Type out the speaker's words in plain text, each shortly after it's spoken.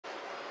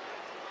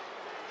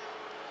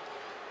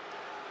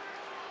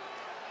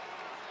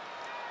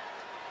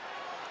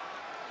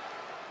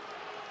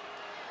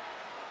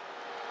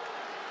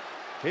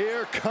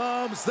Here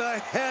comes the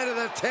head of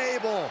the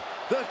table,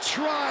 the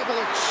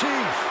Tribal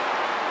Chief.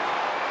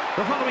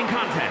 The following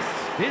contest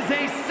is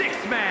a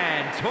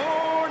six-man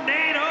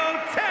tornado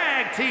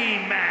tag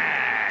team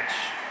match.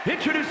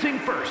 Introducing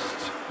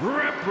first,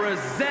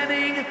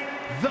 representing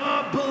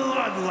the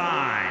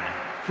Bloodline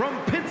from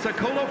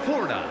Pensacola,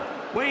 Florida,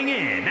 weighing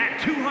in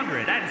at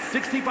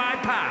 265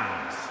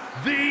 pounds,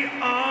 the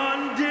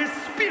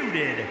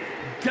undisputed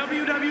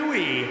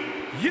WWE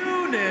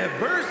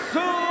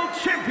Universal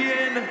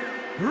Champion,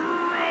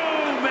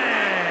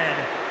 Roman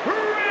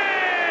Reigns.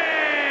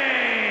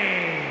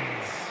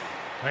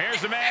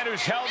 Here's the man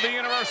who's held the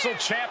Universal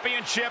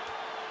Championship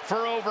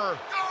for over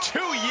 2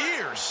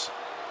 years.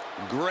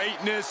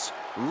 Greatness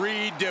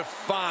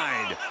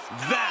redefined.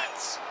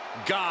 That's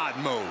God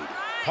mode.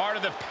 Part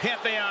of the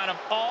pantheon of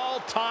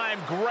all-time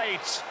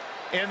greats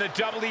in the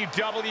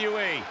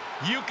WWE.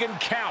 You can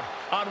count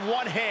on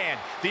one hand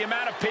the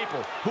amount of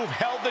people who've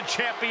held the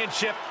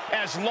championship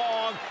as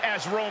long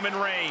as Roman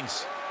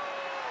Reigns.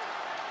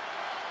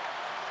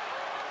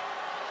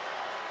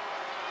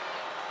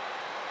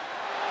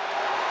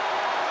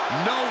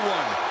 No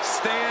one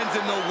stands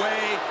in the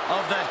way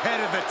of the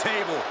head of the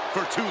table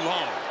for too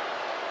long.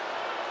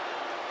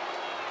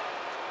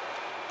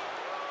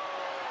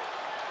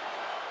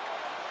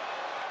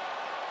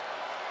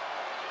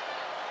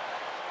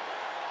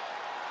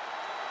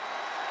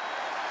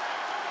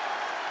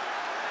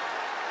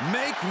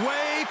 Make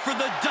way for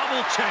the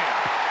double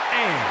champ.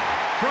 And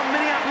from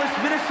Minneapolis,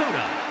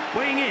 Minnesota,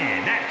 weighing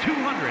in at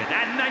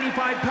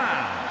 295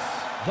 pounds,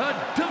 the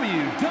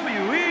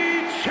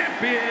WWE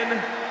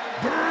Champion,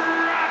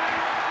 Brock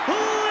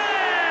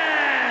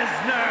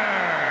Lesnar.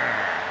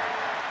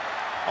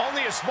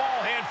 Only a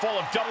small handful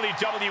of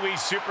WWE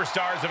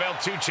superstars have held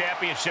 2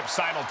 championships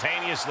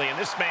simultaneously, and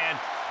this man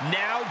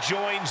now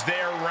joins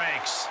their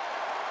ranks.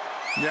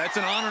 Yeah, it's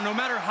an honor no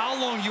matter how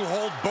long you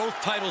hold both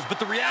titles, but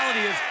the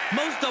reality is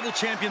most double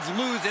champions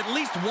lose at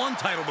least one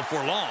title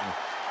before long.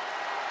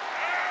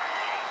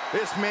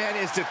 This man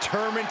is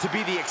determined to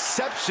be the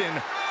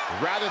exception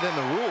rather than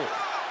the rule.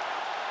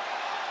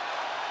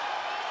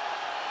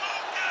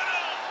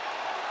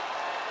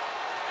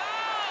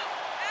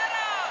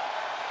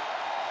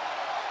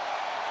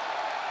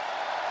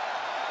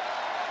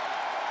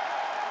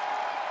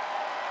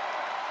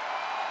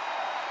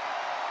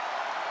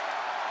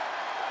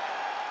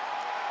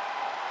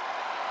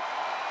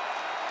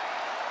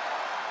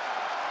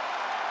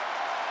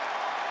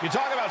 You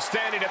talk about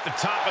standing at the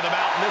top of the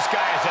mountain. This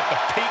guy is at the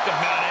peak of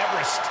Mount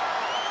Everest.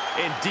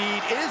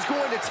 Indeed, it is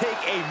going to take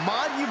a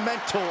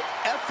monumental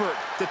effort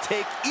to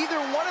take either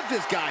one of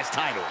this guy's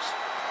titles.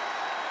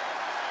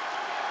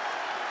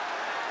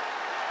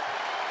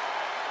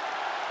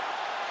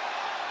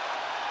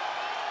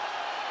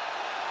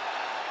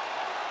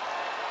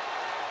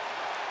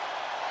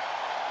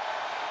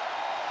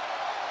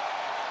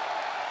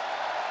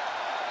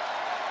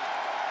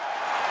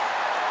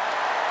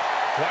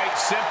 Quite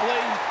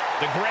simply,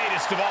 the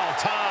greatest of all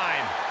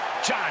time,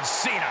 John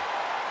Cena.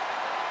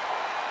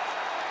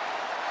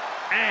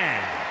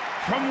 And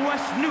from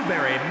West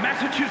Newbury,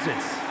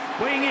 Massachusetts,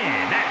 weighing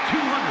in at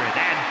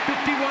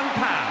 251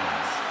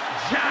 pounds,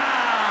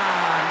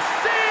 John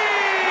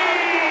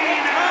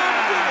Cena!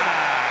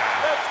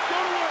 Let's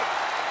do it!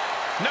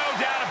 No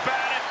doubt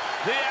about it,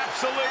 the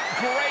absolute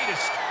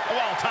greatest of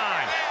all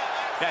time.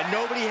 That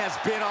nobody has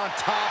been on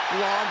top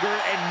longer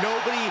and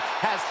nobody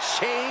has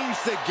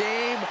changed the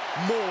game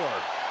more.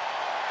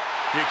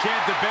 You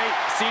can't debate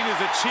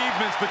Cena's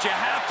achievements, but you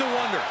have to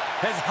wonder,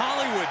 has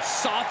Hollywood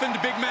softened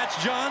Big Match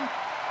John?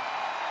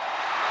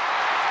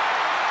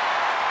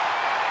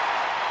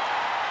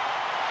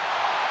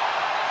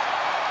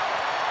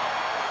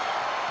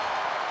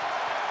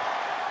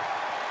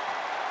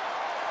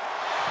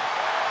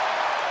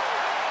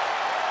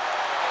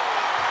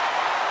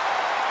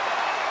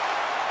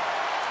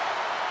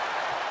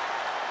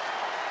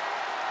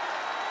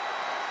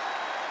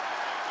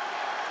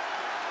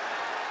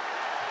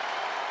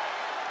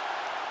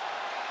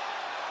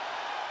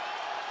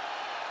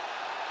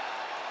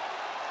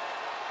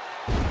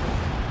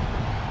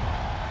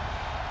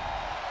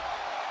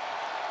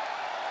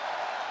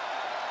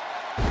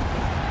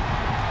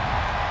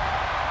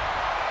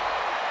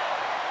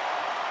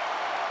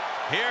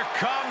 Here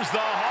comes the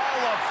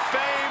Hall of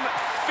Fame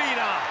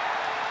Phenom.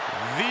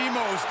 The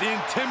most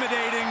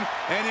intimidating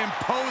and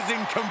imposing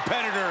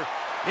competitor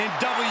in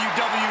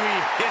WWE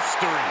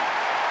history.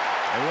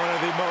 And one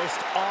of the most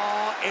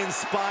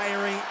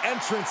awe-inspiring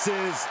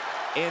entrances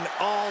in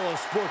all of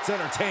sports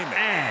entertainment.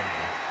 And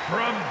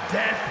from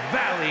Death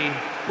Valley,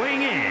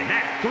 weighing in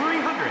at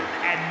 309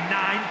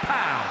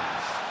 pounds,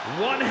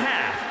 one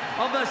half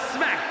of the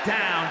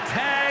SmackDown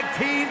Tag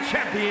Team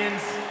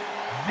Champions,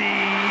 the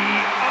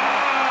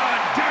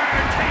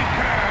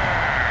Undertaker!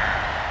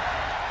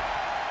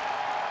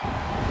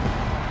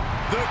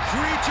 The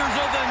creatures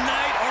of the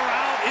night are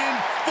out in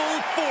full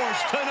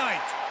force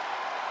tonight.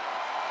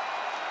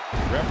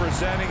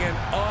 Representing an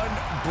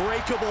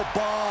unbreakable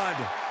bond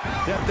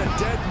that the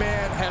dead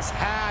man has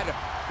had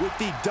with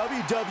the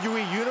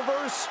WWE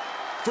Universe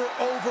for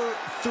over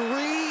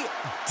 3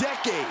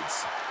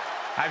 decades.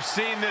 I've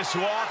seen this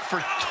walk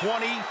for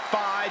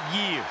 25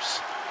 years,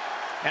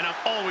 and I'm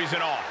always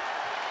in awe.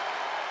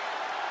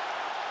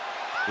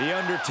 The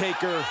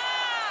Undertaker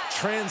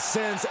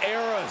transcends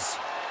eras,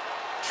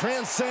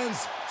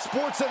 transcends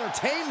sports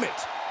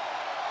entertainment.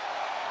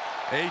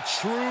 A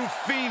true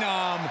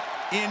phenom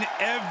in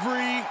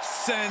every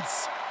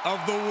sense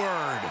of the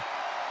word.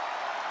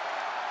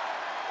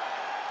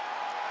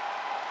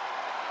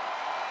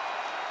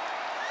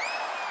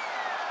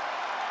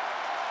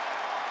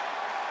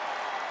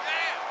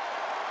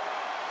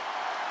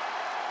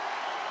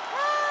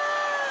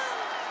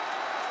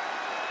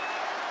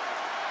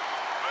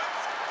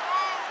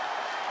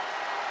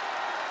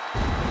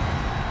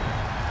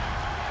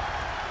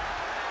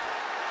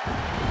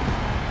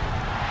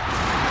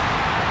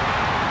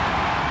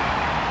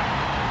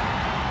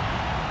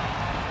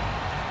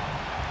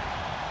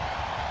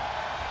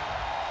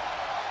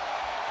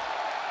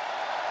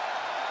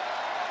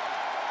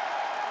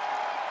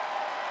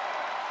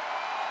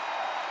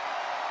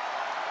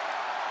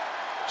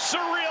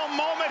 Surreal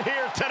moment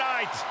here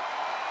tonight.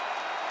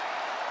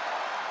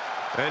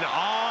 An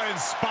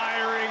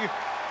awe-inspiring,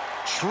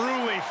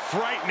 truly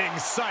frightening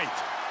sight.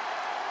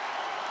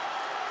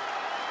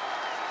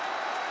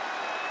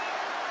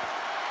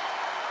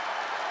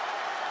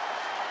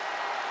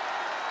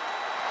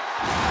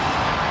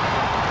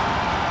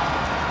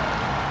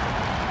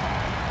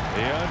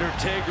 The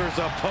Undertaker's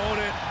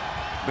opponent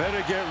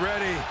better get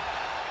ready.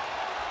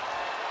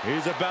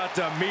 He's about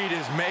to meet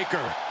his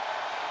maker.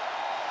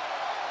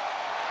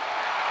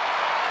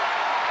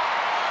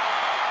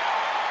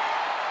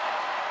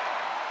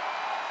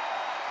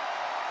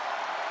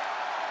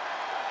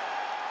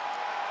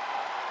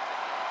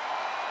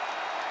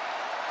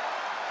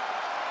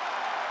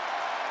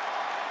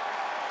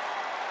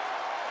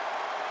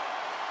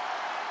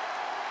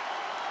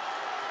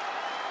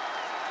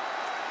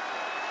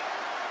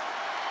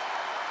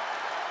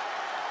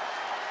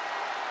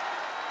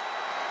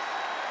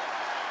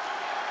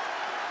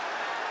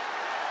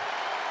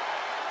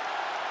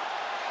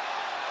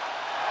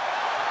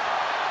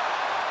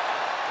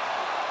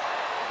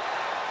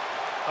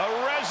 A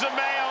resume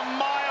a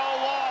mile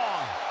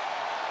long.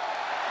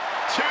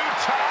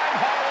 Two-time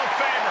Hall of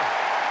Famer.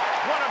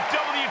 One of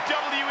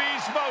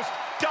WWE's most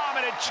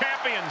dominant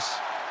champions.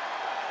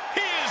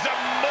 He is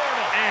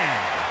immortal. And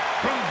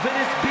from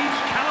Venice Beach,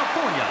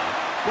 California,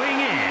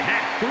 weighing in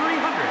at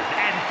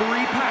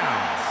 303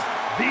 pounds,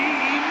 the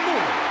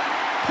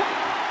immortal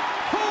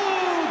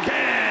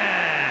Hogan.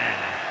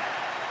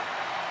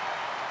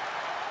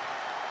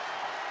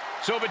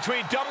 So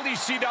between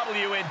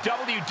WCW and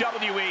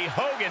WWE,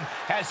 Hogan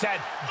has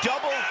had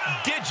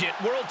double-digit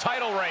world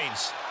title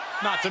reigns.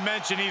 Not to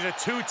mention he's a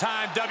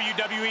 2-time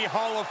WWE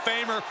Hall of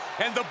Famer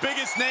and the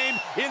biggest name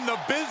in the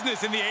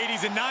business in the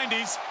 80s and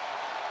 90s.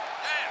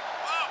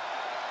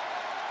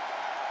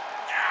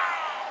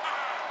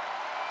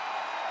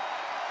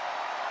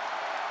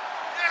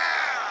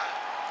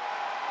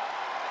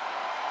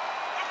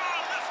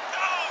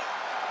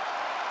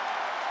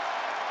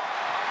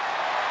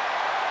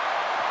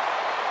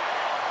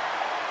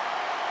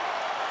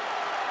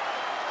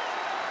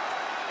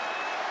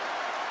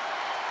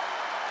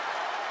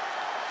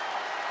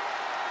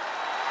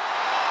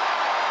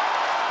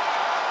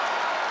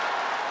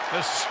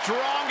 The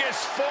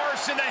strongest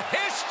force in the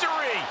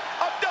history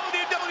of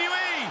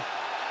WWE.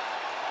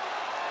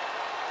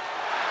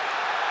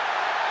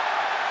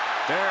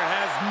 There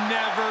has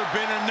never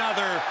been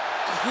another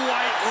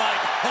quite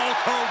like Hulk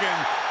Hogan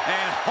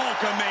and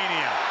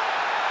Hulkamania.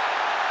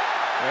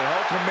 When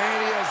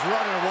Hulkamania is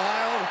running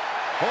wild,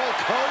 Hulk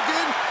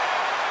Hogan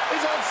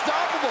is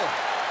unstoppable.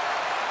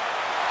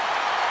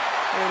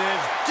 It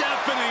is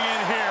deafening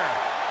in here.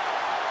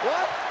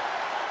 What?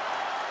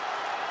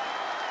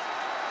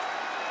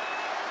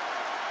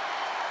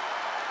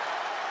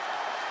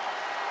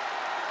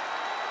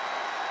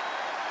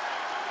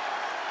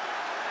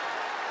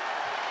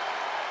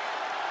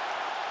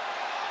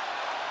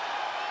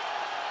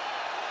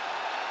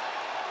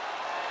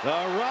 The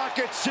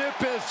rocket ship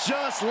is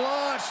just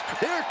launched.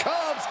 Here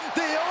comes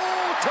the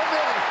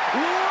Ultimate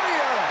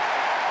Warrior.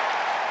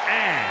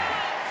 And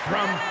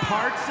from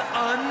parts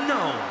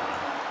unknown,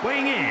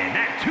 weighing in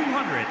at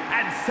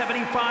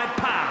 275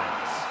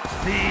 pounds,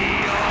 the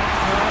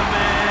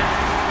Ultimate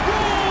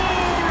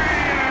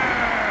Warrior.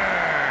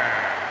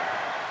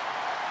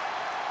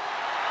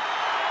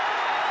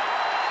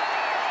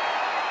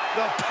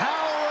 The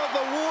power of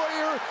the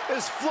Warrior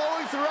is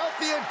flowing throughout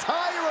the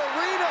entire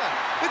arena.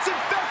 It's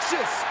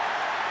infectious.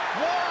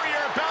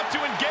 Warrior about to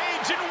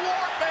engage in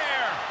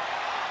warfare.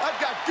 I've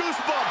got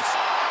goosebumps.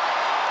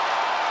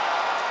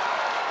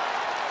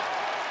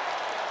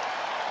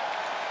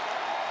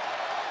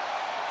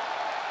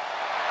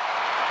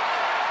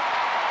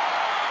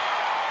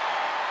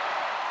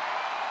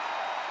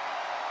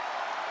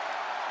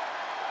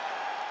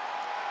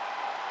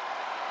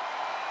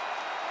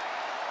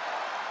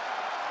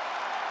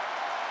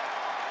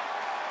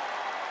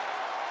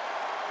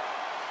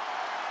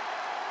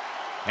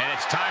 And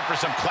it's time for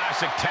some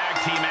classic tag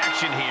team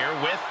action here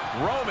with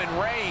Roman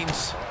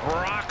Reigns,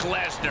 Brock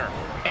Lesnar,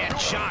 and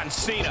John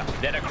Cena.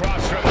 Then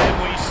across from them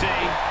we see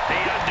the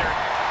bear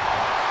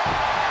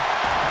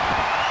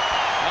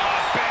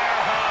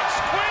hug,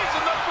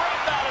 squeezing the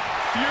breath out of it.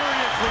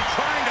 Furiously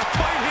trying to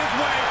fight his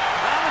way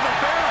out of the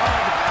bear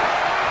hug.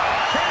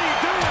 Can he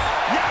do it?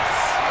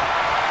 Yes!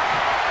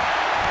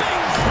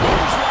 Bing!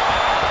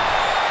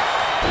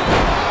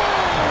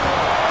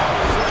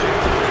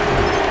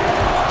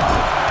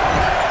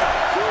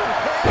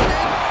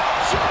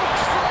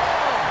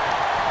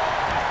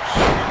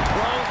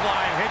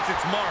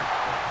 Its mark.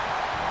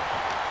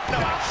 No,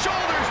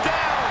 shoulders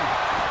down.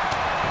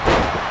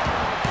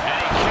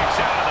 And he kicks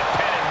out of the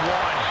pin and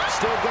one.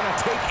 Still going to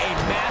take a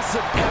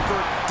massive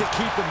effort to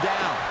keep him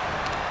down.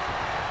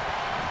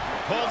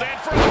 Pulled in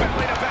for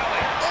belly to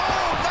belly.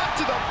 Oh, not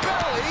to the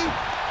belly.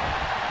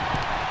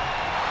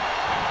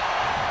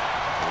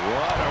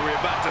 What are we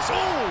about to see?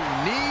 Oh,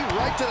 knee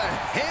right to the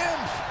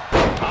hams.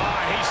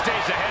 And he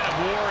stays ahead of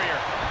Warrior.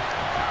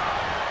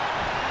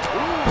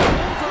 Ooh,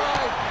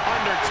 bullseye.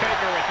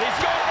 Undertaker, he's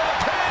going for the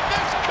pin.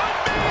 This could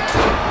be it.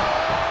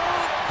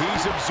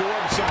 He's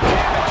absorbed some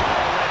damage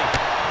already.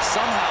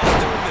 Somehow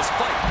still in this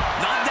fight.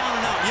 Not down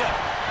and out yet.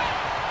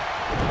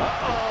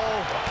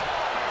 Uh-oh.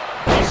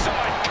 He saw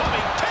it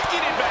coming,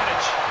 taking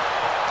advantage.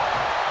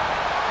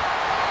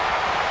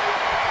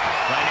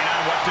 Planning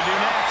on what to do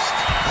next.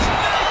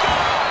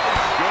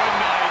 Good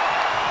night.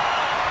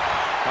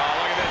 Oh,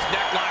 look at this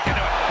neck lock into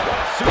it. What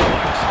a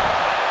suplex.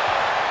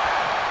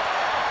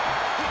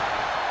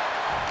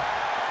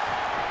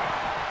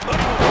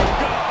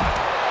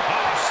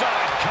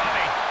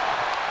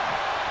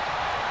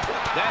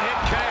 That hit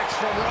connects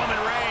from Roman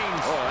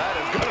Reigns. Oh, that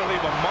is going to leave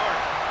a mark.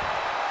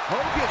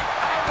 Hogan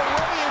out of the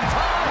way in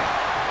time.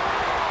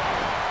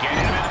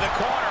 Getting him into the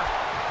corner.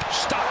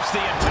 Stops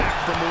the attack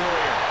from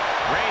Warrior.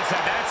 Reigns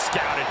had that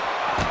scouted.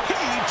 He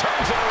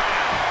turns it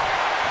around.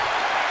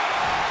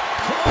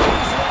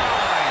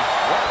 Clothesline.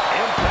 What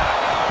impact.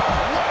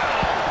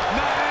 Wow.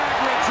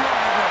 Niagara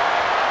driver.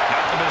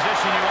 Not the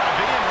position you want to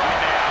be in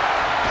right now.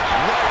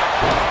 Right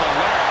across the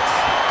larynx.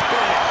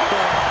 Big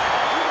boy.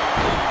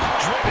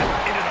 Driven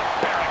into the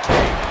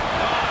barricade.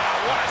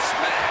 What a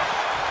smash.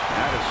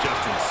 That is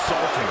just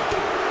insulting.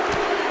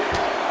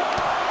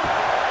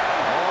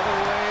 All the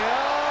way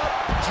up.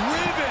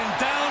 Driven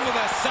down to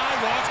the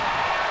sidewalk.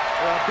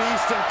 The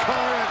Beast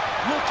Incarnate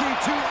looking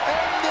to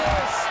end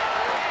this.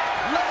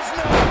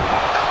 Lesnar.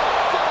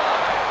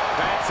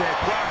 That's it.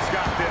 Brock's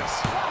got this.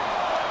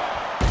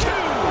 2.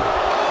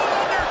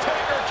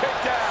 Undertaker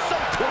kicked out. So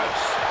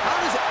close. How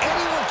does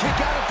anyone kick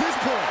out at this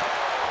point?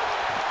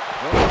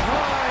 From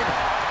behind.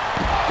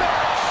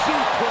 Back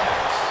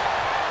suplex.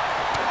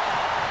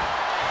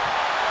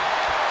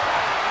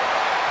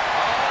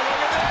 Oh,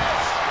 look at this.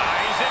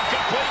 He's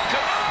incomplete.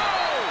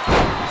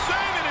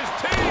 Saving his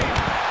team.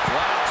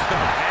 Drops the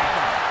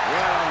hammer.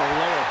 Right on the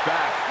lower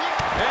back.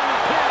 And a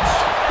pinch.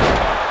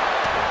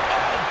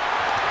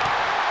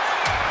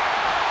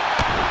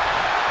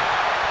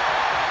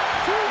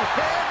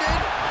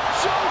 Two-handed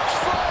choke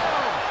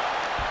slam.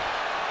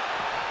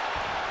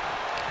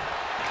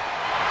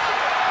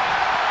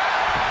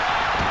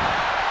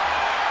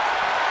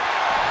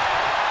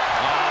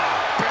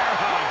 Bear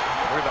hug.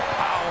 Look at the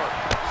power.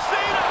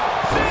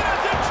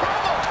 Cena's in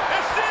trouble.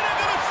 Is Cena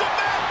going to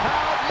submit?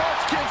 How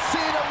much can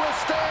Cena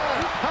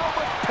withstand? How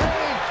much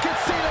pain can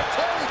Cena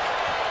take?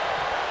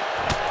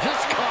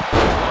 Just come.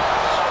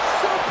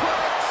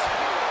 Suplex.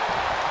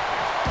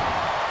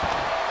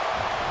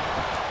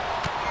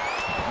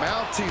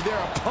 Mounting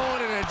their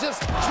opponent and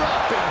just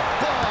dropping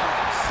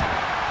bombs.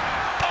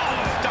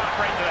 Stop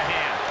right to the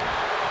hand.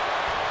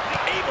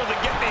 Able to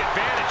get the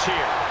advantage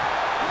here.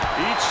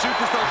 Each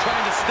superstar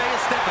trying to stay a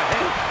step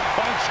ahead.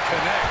 Punch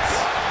connects.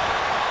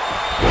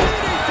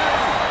 DDT.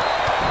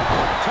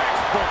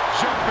 Textbook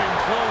jumping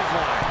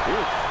clothesline.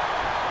 Oof.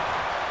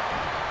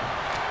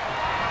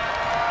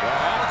 The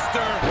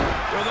Hulkster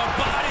with a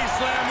body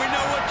slam. We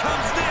know what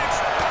comes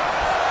next.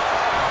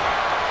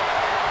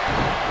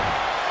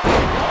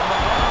 From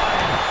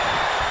behind.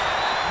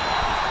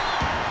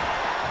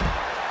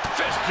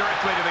 Fist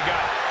directly to the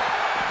gut.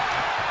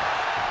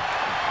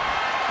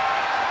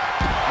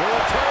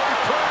 Military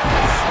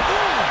press.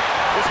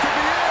 This could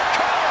be it.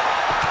 Cover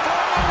for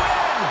the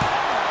win.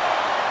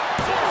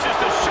 Forces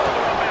the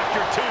shoulder up after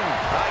 2.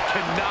 I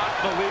cannot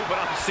believe what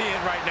I'm seeing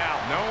right now.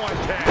 No one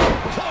can.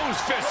 Close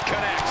fist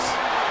connects.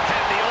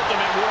 Had the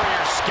Ultimate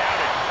Warrior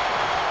scouted.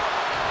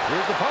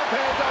 Here's the pump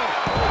handle.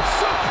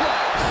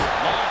 Suplex.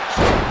 Launch.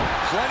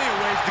 Plenty of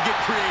ways to get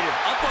creative.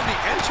 Up on the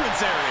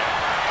entrance area.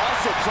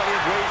 Also plenty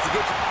of ways to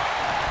get...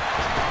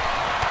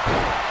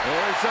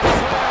 There's a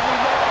slam. We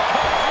know it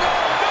comes. No,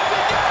 does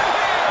he get it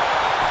here?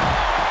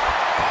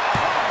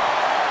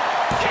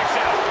 Kicks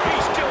out. He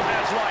still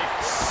has life.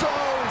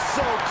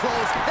 So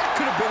close. That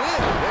could have been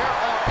it. There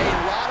are a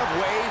lot of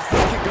ways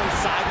this could go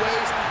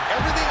sideways.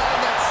 Everything on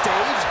that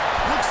stage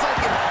looks like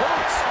it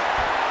hurts.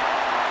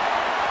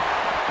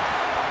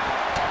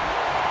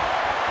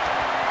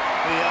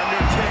 The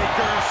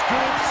Undertaker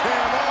scoops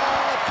him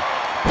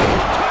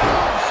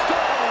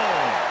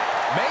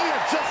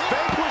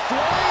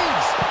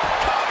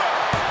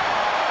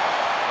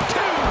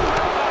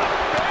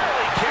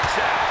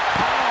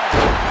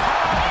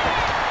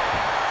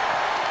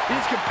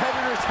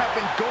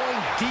been going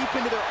deep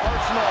into their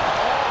arsenal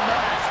all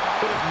match,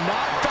 but have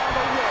not found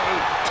a way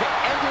to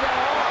end it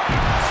all.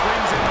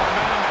 Swings in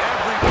momentum,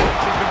 every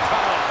punch has been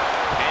called.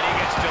 And he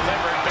gets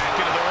delivered back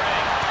into the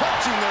ring.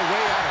 Punching their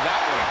way out of that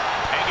one.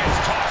 And gets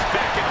tossed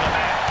back into the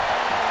mat.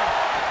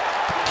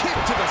 Kick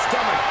to the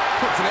stomach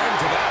puts an end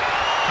to that.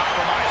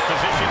 Compromised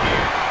position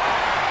here.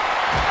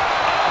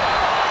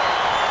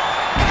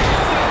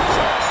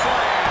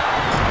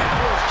 That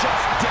was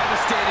just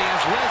devastating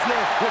as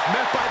Lesnar was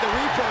met by the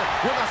Reaper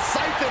with a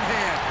siphon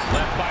hand.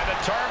 Left by the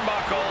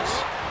turnbuckles.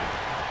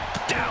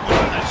 Down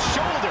on the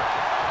shoulder.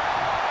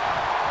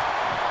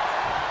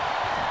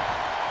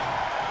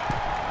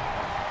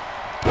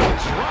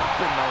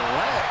 Dropping the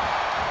leg.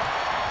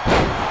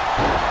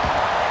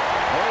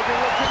 Hogan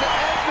looking to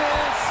end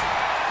this.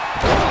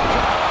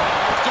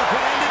 Just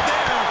landed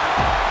there.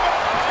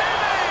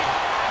 Teammate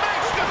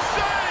makes the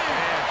save.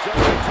 And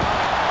just in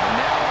time. And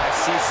now I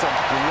see some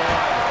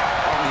blood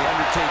on the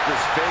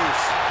Undertaker's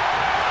face.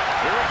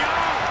 Here we go.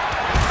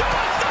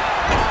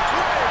 Suicide!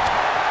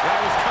 That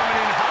was coming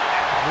in hot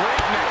at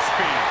breakneck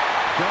speed.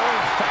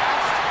 Going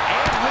fast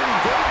and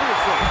winning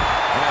dangerously.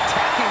 And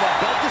attacking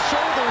above the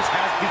shoulders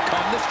has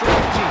become the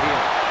strategy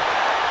here.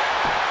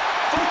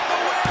 For the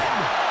win!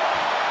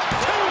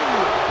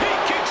 2! He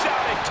kicks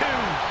out at 2.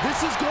 This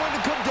is going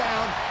to come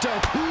down to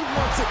who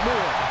wants it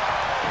more.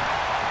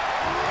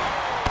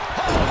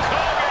 Hulk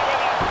Hogan with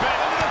a bend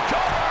into the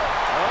cover.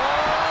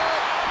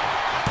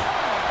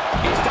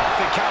 He stops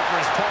the count for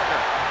his partner.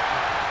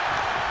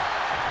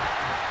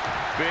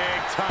 Big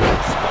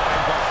time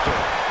spine buster.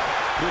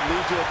 Could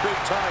lead to a big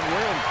time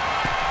win.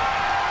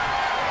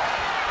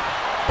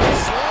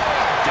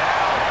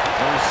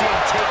 And we see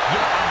him take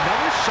yet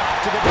another shot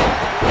to the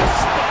body.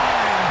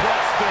 Spine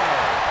buster.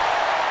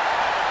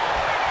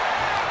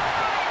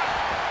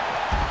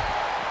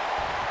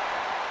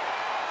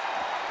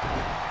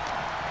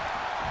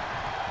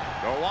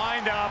 The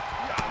wind up.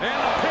 And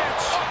a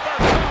pitch.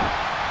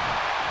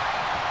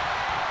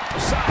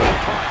 Side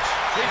punch.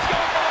 He's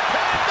going for the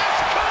pin. This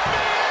could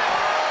be it.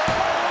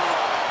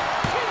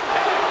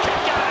 And a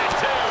kick out at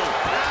 2.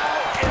 How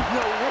in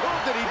the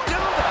world did he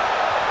do that?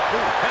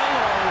 Oh,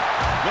 hello.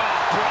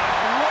 Brock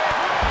Lesnar.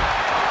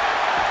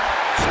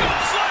 Scoop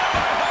slam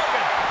by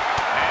Hogan.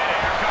 And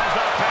here comes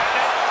the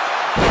patent.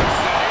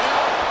 Setting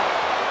up.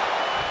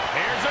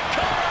 Here's a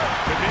cover.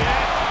 Could be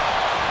it.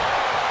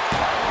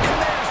 And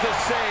there's the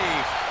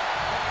save.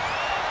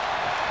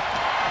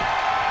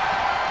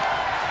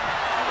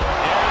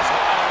 Here's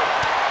Hogan.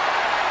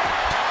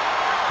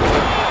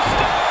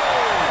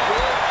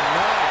 Good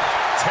night.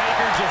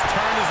 Taker just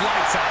turned his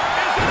lights out.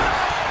 Is it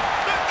enough?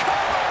 The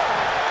cover.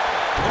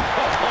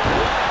 What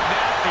a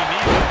nasty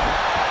knee.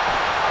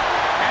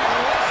 And the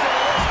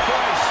whistle is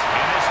pushed.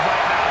 And this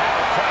might not have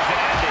a pleasant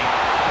ending.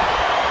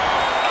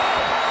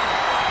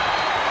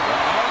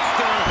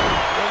 Monster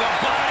with a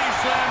body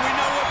slam. We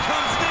know what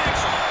comes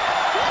next.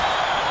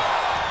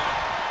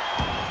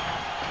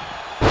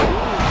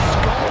 Ooh,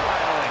 skull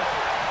rattling.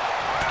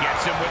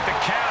 Gets him with the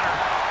counter.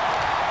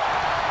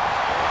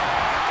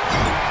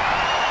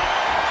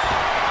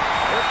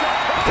 Here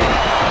comes Hogan.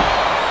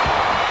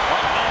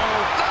 Uh-oh.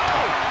 No!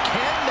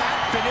 Can that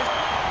finish?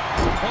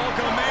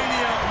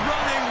 Hulkamania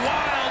running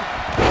wild.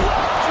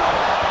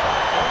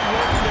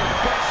 Unworking their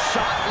best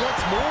shot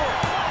once more.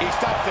 He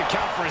stops the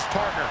count for his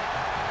partner.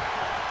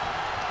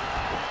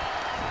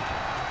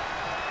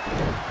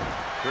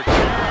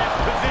 Precarious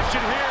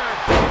position here.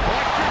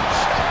 Electric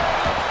chair.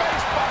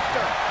 Face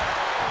buster.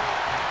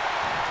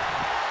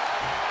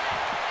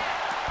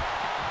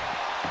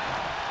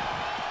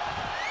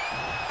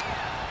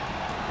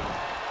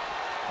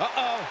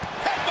 Uh-oh.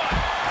 Headbutt.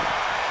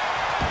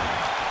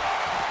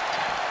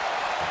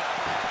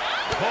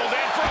 Pulled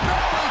in for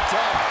Belly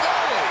to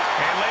belly.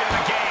 And late in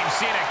the game,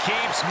 Cena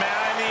keeps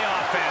mounting the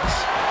offense.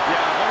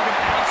 Yeah, Hogan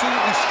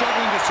absolutely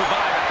struggling to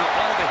survive after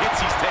all the hits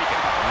he's taken.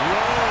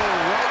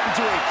 Whoa, right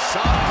into a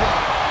chop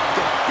block.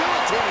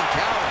 Debilitating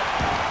counter.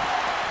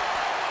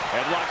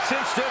 Headlock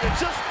cinched in and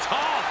just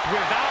tossed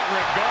without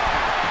regard.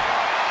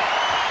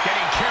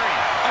 Getting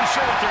carried.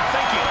 Unsure what they're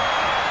thinking.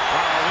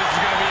 Oh, this is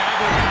going to be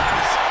ugly,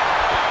 guys.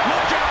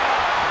 Look out!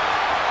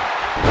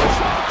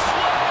 Choke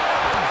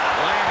slam!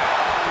 Land.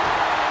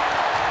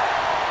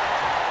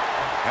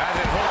 Has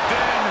it hooked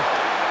in.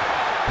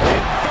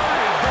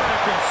 Inverted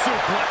vertical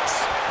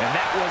suplex. And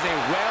that was a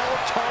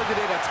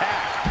well-targeted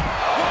attack.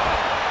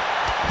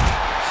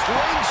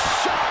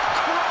 Slingshot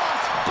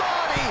cross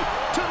body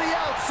to the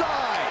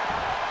outside.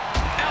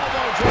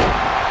 Elbow drop.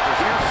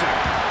 Piercing.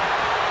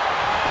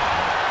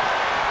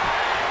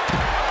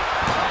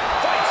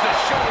 Fights the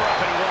shoulder up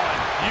and one.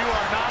 You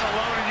are not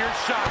alone in your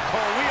shot,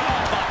 Cole. We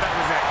all thought that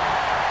was it.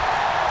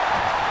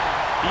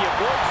 He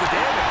avoids the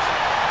damage.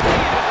 He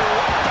hit it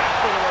right back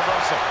for the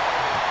reversal.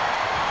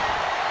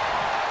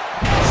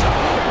 So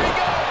here he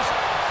goes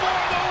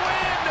for the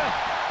win.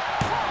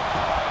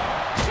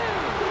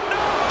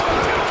 No!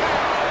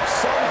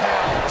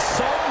 Somehow,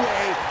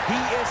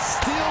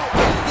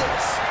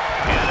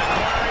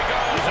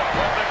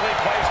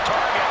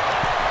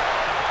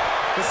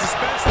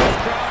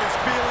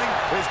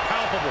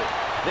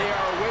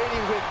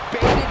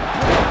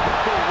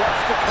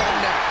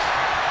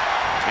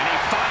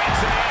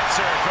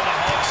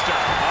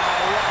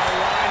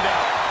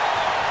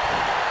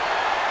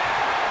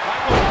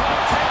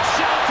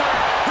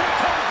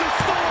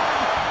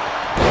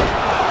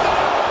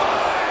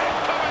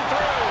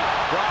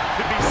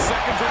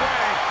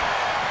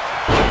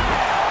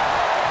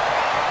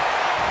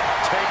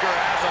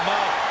 ties him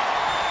up.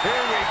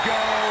 Here we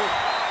go.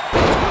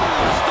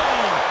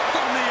 Tombstone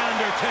from the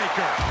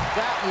Undertaker.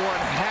 That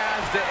one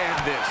has to end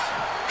this.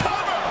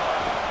 Cover!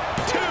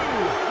 2.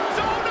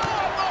 Oh no,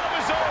 I thought it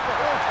was over.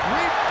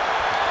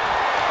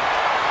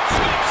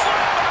 Scoop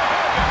slam by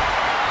Hogan.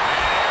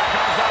 And here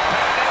comes up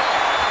Bandit.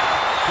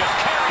 Just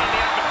carrying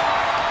the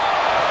Undertaker.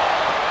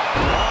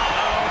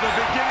 Uh-oh, the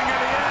beginning of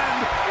the end.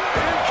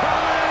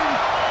 Incoming.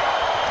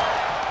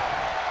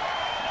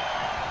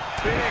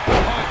 Big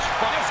punch.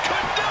 This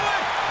could do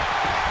it.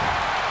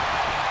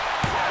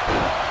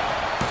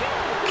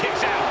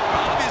 Kicks out.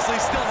 Obviously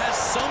still has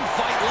some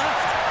fight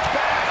left.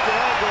 Back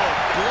elbow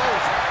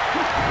blows.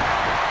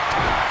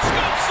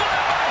 Scoop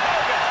slam by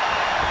Hogan.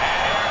 And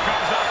here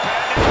comes up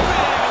Bandit.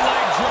 Big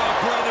leg drop,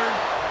 brother.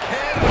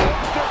 Can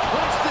Hogan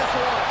punch this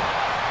one?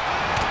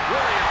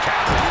 Warrior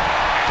count.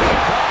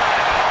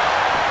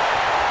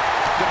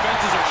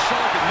 Defenses are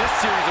sharp in this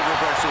series of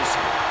reversals.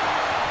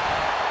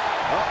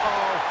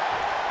 Uh-oh.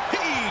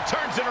 He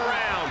turns it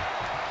around.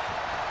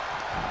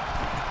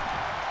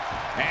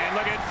 And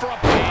look at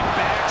front beat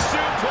back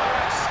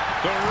suplex.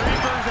 The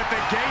Reapers at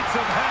the gates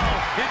of hell,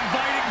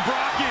 inviting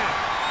Brock in.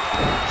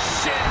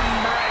 Shin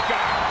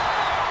breaker.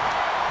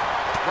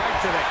 Right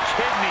to the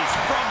kidneys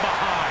from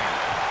behind.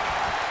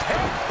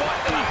 Headbutt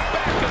to the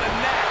back of the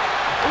neck.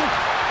 Oof.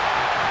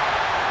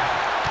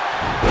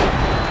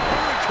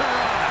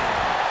 Hurricanrana.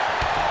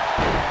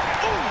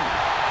 Ooh.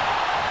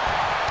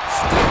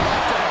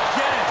 Still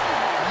again.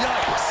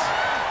 Yikes.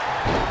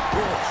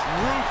 Oof.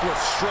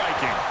 Ruthless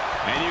striking.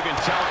 And you can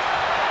tell.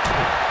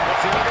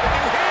 What's he looking to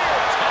do here?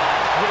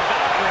 Tossed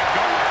without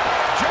regard.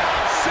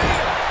 John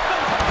Cena.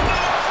 The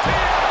last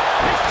here.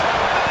 He's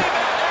terminating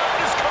that out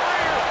in his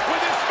career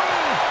with this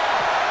move.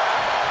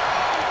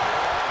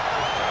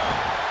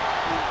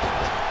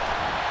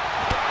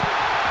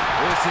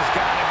 This has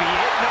got to be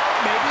it. No,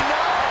 maybe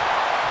not.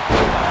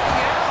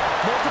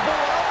 Yeah, multiple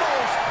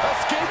elbows.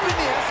 Escaping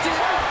the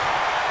STF.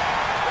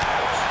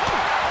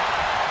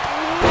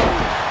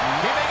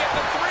 He may get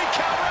the 3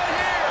 count right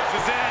here.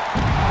 This is it.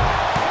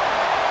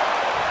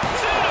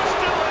 Cena's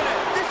still in it.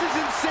 This is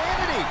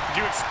insanity. Did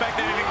you expect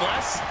anything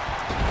less?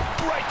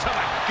 Right to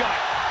the gut.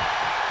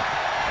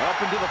 Up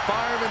into the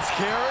fireman's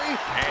carry.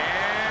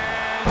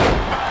 And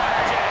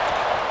magic.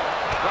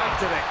 Right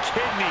to the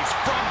kidneys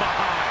from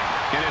behind.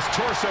 And his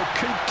torso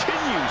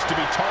continues to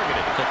be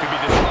targeted. That could be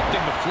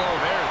disrupting the flow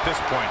there at this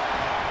point.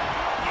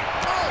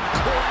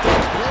 Uncorked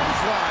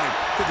clothesline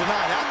to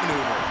deny that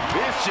maneuver.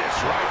 Vicious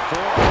right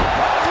forward.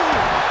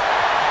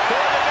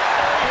 For the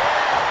victory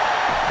here.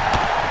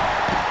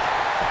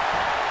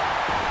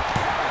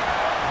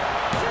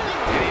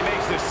 And he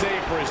makes the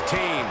save for his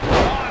team.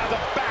 On the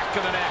back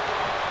of the neck.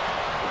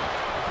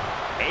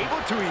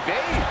 Able to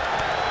evade.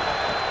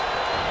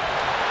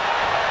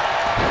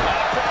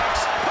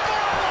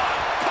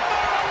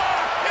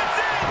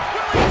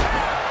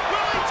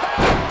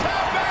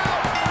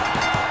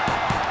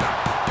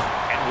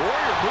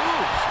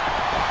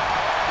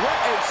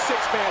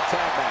 Six-man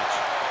tag match.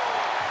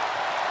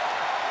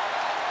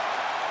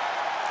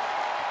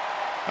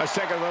 Let's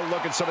take a little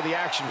look at some of the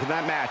action from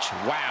that match.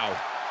 Wow.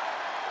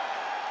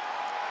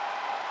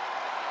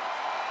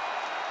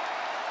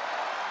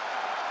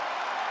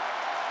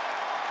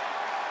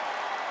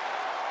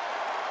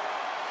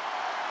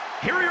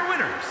 Here are your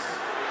winners,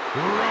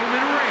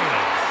 Roman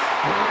Reigns,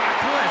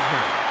 Brock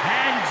Lesnar,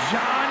 and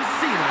John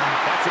Cena.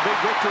 That's a big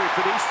victory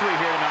for these 3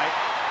 here tonight.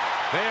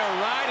 They are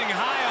riding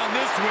high on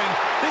this win.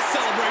 This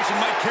celebration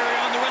might carry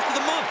on the rest of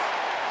the month.